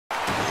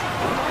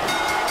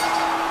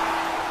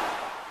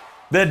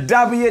The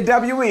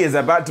WWE is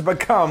about to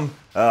become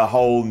a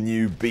whole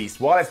new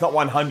beast. While it's not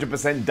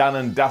 100% done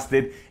and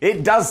dusted,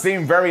 it does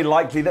seem very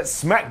likely that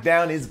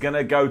SmackDown is going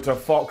to go to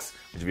Fox,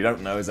 which if you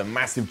don't know is a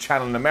massive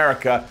channel in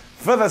America,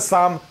 for the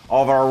sum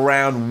of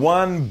around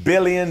 $1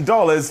 billion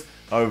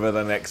over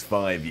the next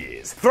 5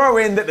 years. Throw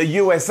in that the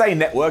USA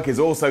Network is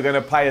also going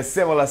to pay a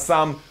similar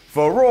sum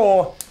for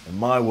Raw, and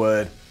my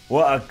word,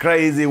 what a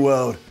crazy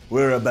world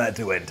we're about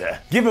to enter.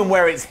 Given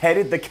where it's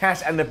headed, the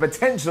cash and the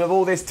potential of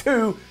all this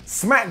too,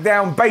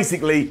 SmackDown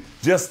basically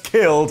just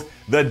killed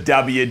the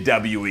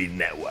WWE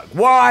Network.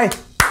 Why?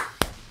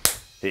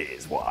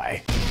 Here's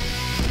why.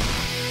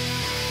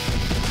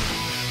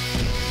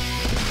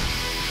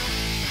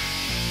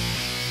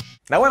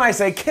 Now when I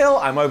say kill,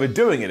 I'm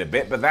overdoing it a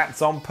bit, but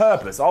that's on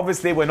purpose.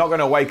 Obviously, we're not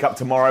going to wake up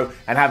tomorrow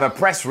and have a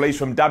press release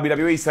from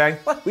WWE saying,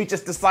 well, we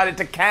just decided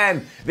to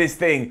can this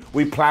thing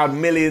we plowed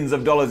millions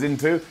of dollars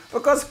into,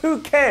 because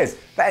who cares?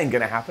 That ain't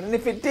going to happen. And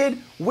if it did,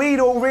 we'd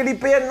all really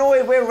be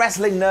annoyed. We're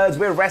wrestling nerds,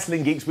 we're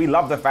wrestling geeks. We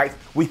love the fact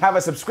we have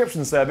a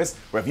subscription service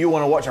where if you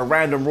want to watch a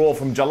random Raw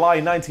from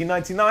July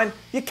 1999,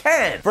 you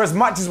can. For as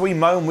much as we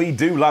moan, we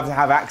do love to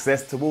have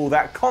access to all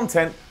that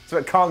content, so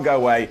it can't go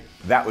away.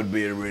 That would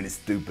be a really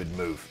stupid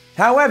move.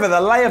 However, the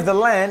lay of the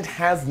land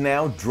has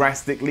now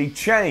drastically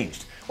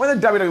changed. When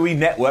the WWE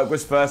Network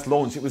was first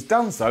launched, it was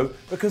done so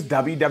because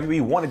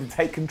WWE wanted to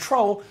take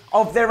control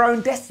of their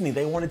own destiny.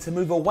 They wanted to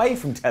move away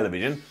from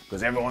television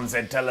because everyone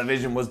said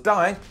television was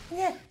dying.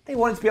 Yeah, they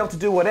wanted to be able to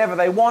do whatever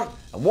they want,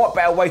 and what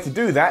better way to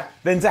do that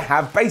than to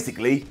have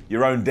basically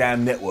your own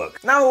damn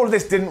network. Now all of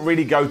this didn't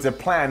really go to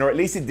plan, or at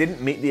least it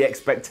didn't meet the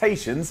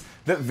expectations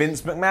that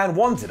Vince McMahon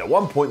wanted. At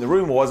one point the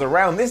rumor was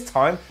around this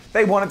time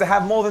they wanted to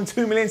have more than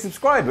 2 million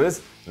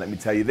subscribers. Let me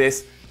tell you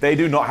this, they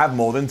do not have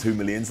more than 2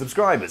 million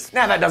subscribers.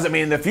 Now that doesn't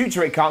mean in the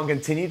future it can't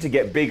continue to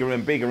get bigger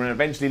and bigger and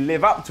eventually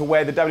live up to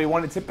where the WWE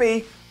want it to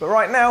be, but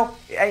right now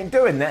it ain't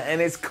doing that,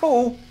 and it's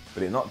cool,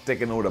 but it's not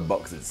ticking all the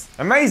boxes.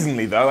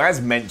 Amazingly though, as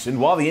mentioned,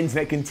 while the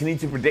internet continued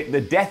to predict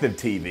the death of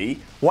TV,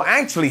 what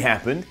actually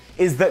happened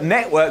is that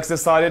networks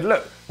decided,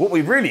 look, what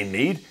we really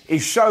need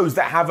is shows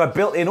that have a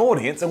built-in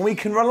audience and we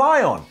can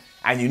rely on.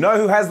 And you know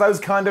who has those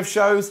kind of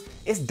shows?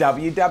 It's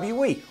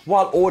WWE.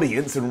 While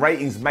audience and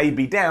ratings may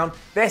be down,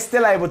 they're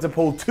still able to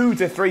pull 2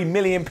 to 3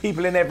 million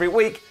people in every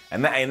week,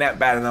 and that ain't that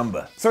bad a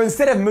number. So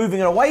instead of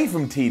moving away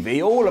from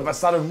TV, all of a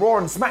sudden Raw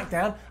and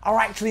SmackDown are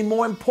actually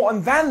more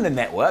important than the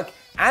network,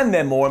 and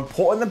they're more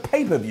important than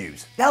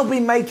pay-per-views. They'll be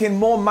making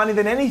more money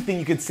than anything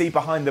you could see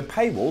behind the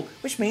paywall,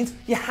 which means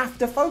you have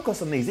to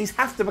focus on these. These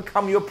have to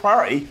become your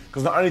priority,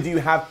 because not only do you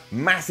have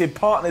massive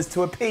partners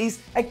to appease,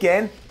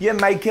 again, you're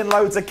making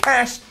loads of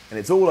cash, and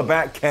it's all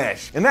about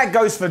cash. And that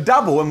goes for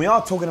double when we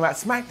are talking about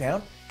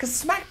SmackDown,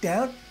 because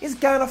SmackDown is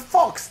going to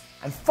Fox,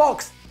 and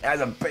Fox is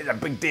a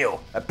big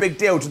deal. A big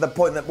deal to the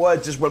point that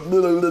words just went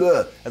blah, blah,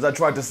 blah, as I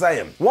tried to say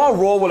them. While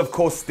Raw will of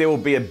course still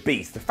be a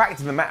beast, the fact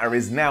of the matter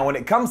is now when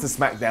it comes to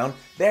SmackDown,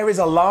 there is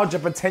a larger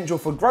potential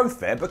for growth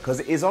there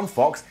because it is on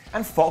Fox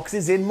and Fox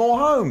is in more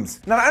homes.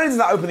 Now not only does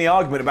that open the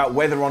argument about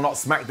whether or not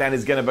SmackDown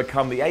is going to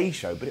become the A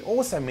show, but it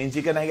also means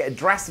you're going to get a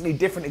drastically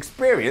different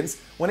experience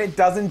when it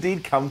does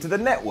indeed come to the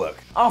network.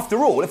 After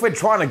all, if we're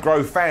trying to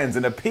grow fans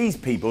and appease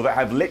people that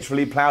have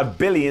literally plowed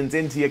billions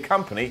into your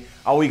company,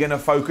 are we going to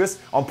focus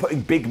on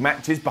putting big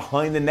matches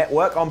behind the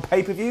network on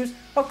pay-per-views?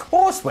 Of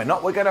course we're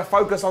not. We're going to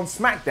focus on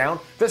SmackDown,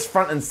 that's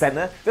front and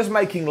center, that's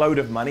making load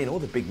of money, and all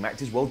the big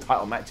matches, world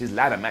title matches,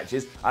 ladder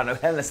matches, I don't know,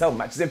 Hell in a Cell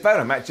matches,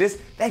 Inferno matches,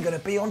 they're going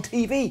to be on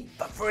TV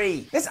for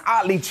free. This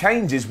utterly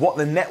changes what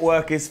the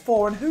network is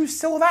for, and who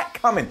saw that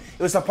coming?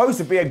 It was supposed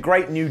to be a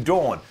great new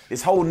dawn,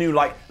 this whole new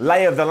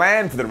lay of the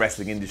land for the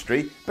wrestling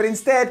industry, but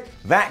instead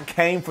that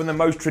came from the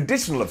most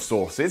traditional of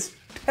sources,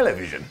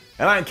 television.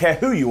 And I don't care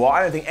who you are,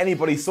 I don't think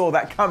anybody saw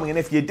that coming, and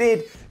if you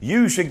did,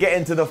 you should get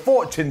into the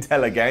fortune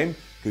teller game,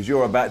 because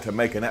you're about to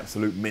make an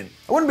absolute mint.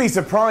 I wouldn't be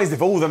surprised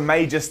if all the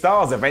major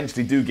stars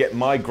eventually do get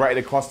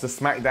migrated across to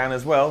SmackDown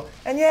as well.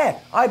 And yeah,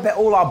 I bet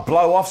all our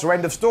blow-offs or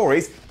end of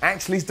stories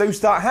actually do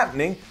start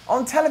happening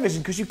on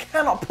television, because you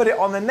cannot put it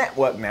on the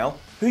network now.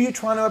 Who are you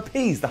trying to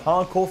appease? The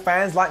hardcore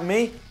fans like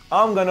me?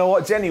 I'm gonna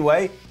watch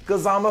anyway,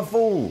 because I'm a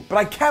fool. But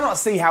I cannot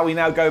see how we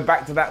now go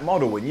back to that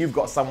model when you've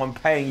got someone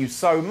paying you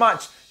so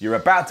much, you're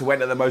about to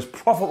enter the most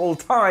profitable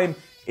time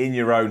in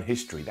your own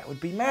history. That would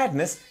be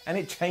madness, and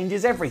it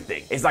changes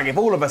everything. It's like if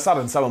all of a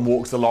sudden someone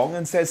walks along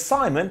and says,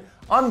 Simon,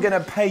 I'm gonna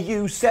pay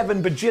you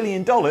 $7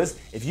 bajillion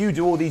if you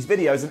do all these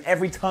videos, and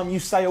every time you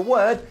say a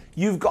word,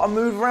 you've got to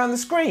move around the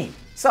screen.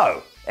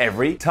 So,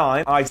 every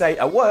time I say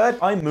a word,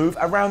 I move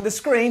around the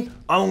screen.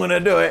 I'm gonna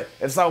do it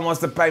if someone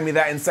wants to pay me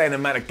that insane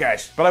amount of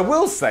cash. But I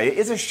will say it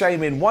is a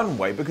shame in one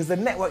way, because the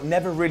network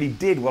never really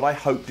did what I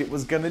hoped it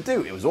was gonna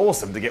do. It was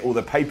awesome to get all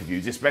the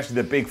pay-per-views, especially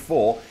the big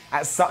four,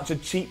 at such a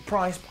cheap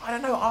price. But I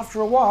don't know,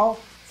 after a while,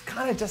 it's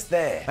kind of just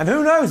there. And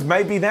who knows,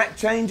 maybe that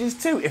changes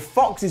too. If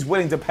Fox is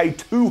willing to pay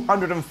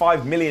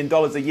 $205 million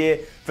a year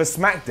for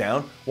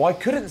SmackDown, why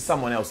couldn't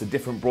someone else, a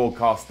different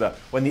broadcaster,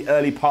 when the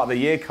early part of the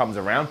year comes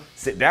around,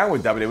 sit down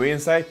with WWE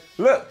and say,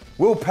 look,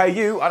 we'll pay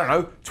you, I don't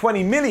know,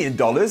 $20 million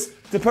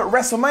to put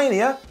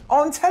WrestleMania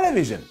on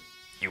television.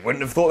 You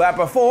wouldn't have thought that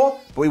before,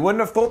 but we wouldn't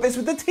have thought this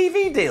with the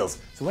TV deals.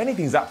 So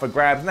anything's up for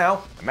grabs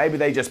now, and maybe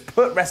they just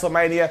put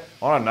WrestleMania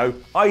on, I don't know,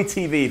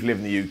 ITV if you live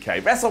in the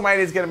UK.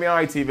 WrestleMania's going to be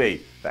on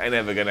ITV. That ain't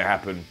ever going to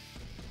happen,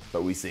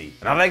 but we see.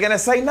 And are they going to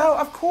say no?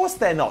 Of course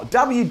they're not.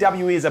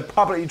 WWE is a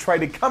publicly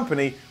traded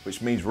company,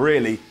 which means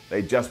really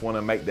they just want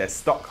to make their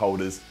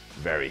stockholders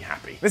very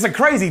happy. It's a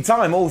crazy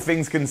time, all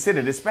things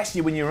considered,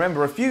 especially when you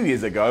remember a few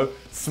years ago,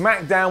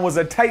 SmackDown was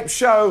a taped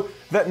show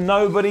that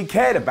nobody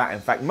cared about. In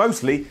fact,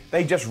 mostly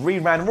they just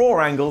reran Raw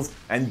angles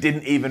and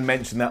didn't even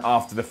mention that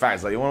after the fact.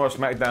 It's like, you want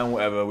to watch SmackDown?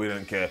 Whatever, we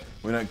don't care.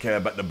 We don't care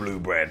about the blue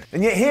bread.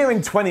 And yet here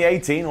in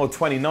 2018 or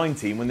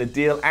 2019, when the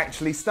deal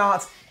actually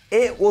starts,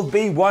 it will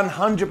be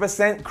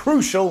 100%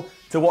 crucial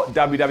to what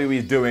WWE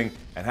is doing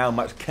and how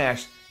much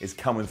cash is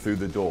coming through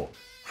the door.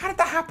 How did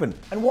that happen?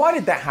 And why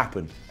did that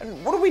happen?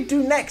 And what do we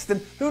do next?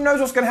 And who knows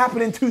what's going to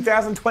happen in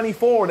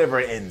 2024, whenever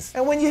it ends?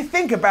 And when you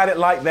think about it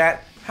like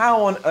that,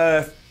 how on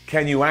earth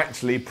can you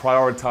actually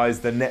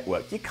prioritize the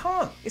network? You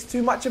can't. It's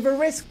too much of a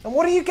risk. And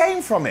what do you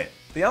gain from it?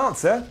 The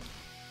answer?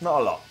 Not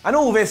a lot. And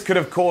all this could,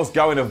 of course,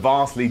 go in a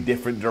vastly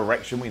different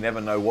direction. We never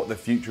know what the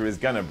future is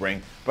going to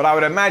bring. But I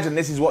would imagine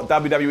this is what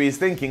WWE is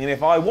thinking. And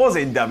if I was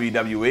in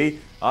WWE,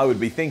 I would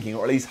be thinking,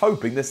 or at least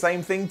hoping, the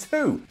same thing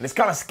too. And it's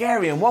kind of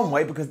scary in one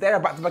way because they're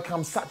about to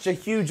become such a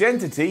huge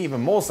entity, even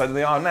more so than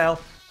they are now.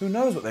 Who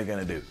knows what they're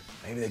going to do?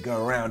 Maybe they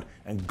go around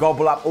and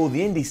gobble up all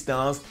the indie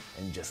stars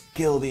and just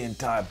kill the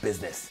entire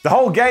business. The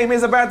whole game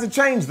is about to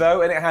change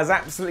though, and it has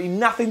absolutely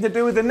nothing to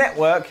do with the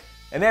network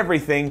and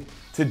everything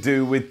to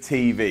do with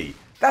TV.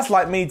 That's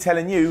like me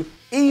telling you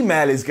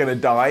email is going to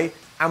die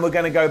and we're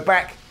going to go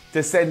back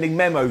to sending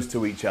memos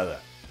to each other.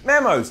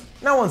 Memos!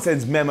 No one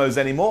sends memos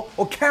anymore.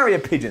 Or carrier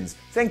pigeons.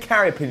 Send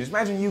carrier pigeons.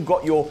 Imagine you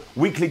got your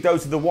weekly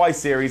dose of the Y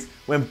series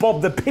when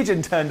Bob the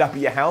Pigeon turned up at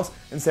your house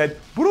and said,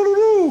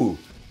 "Boo-doo-doo-doo."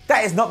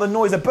 That is not the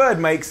noise a bird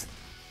makes,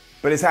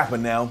 but it's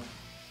happened now.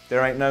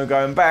 There ain't no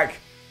going back,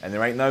 and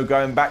there ain't no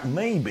going back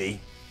maybe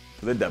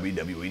for the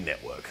WWE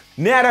Network.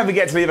 Now don't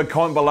forget to leave a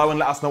comment below and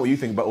let us know what you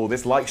think about all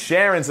this. Like,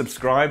 share and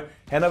subscribe.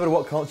 Head over to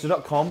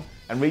whatculture.com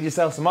and read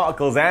yourself some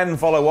articles and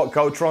follow What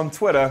Culture on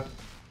Twitter.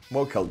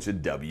 What Culture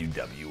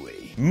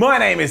WWE. My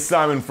name is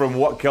Simon from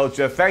What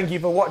Culture. Thank you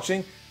for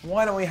watching.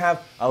 Why don't we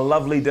have a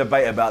lovely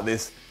debate about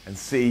this and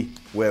see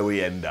where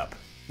we end up?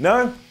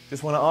 No?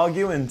 Just want to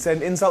argue and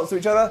send insults to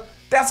each other?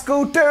 That's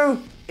cool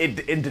too!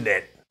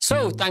 Internet.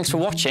 So, thanks for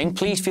watching.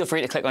 Please feel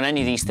free to click on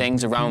any of these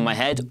things around my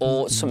head,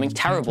 or something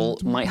terrible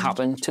might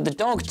happen to the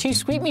dog. Too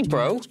sweet me,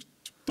 bro.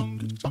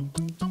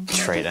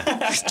 Traitor.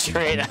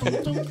 Traitor.